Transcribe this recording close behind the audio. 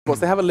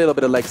They have a little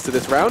bit of legs to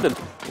this round, and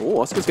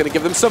Oscar's going to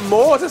give them some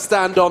more to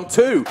stand on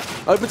too.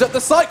 Opens up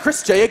the site,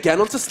 Chris J again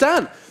onto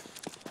Stan.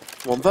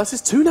 1 versus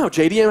 2 now.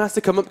 JDM has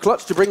to come up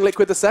clutch to bring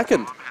Liquid the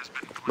second.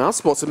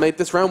 Mousesports have made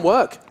this round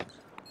work.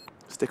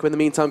 Sticker in the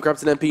meantime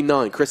grabs an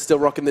MP9. Chris still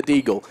rocking the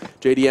deagle.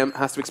 JDM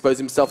has to expose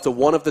himself to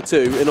one of the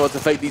two in order to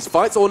fake these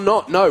fights, or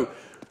not. No.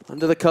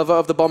 Under the cover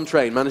of the bomb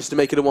train, managed to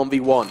make it a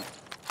 1v1.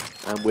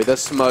 And with a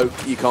smoke,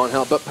 you can't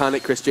help but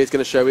panic. Chris J is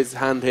going to show his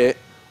hand here,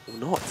 or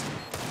not.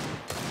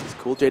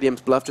 Called JDM's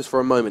bluff just for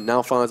a moment.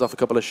 Now fires off a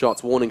couple of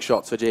shots, warning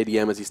shots for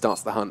JDM as he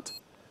starts the hunt.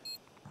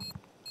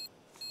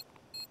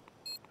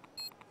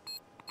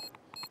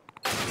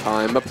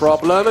 Time a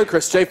problem, and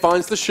Chris J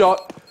finds the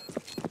shot.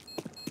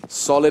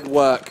 Solid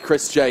work,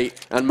 Chris J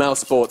and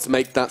Mousesports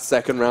make that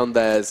second round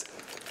theirs.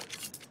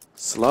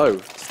 Slow,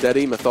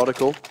 steady,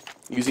 methodical,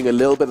 using a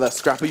little bit of that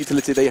scrapper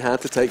utility they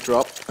had to take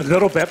drop. A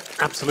little bit,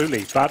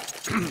 absolutely, but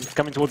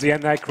coming towards the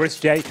end there, Chris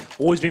J,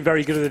 always been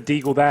very good at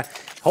the deagle there.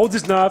 Holds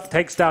his nerve,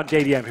 takes down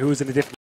JDM, who was in a different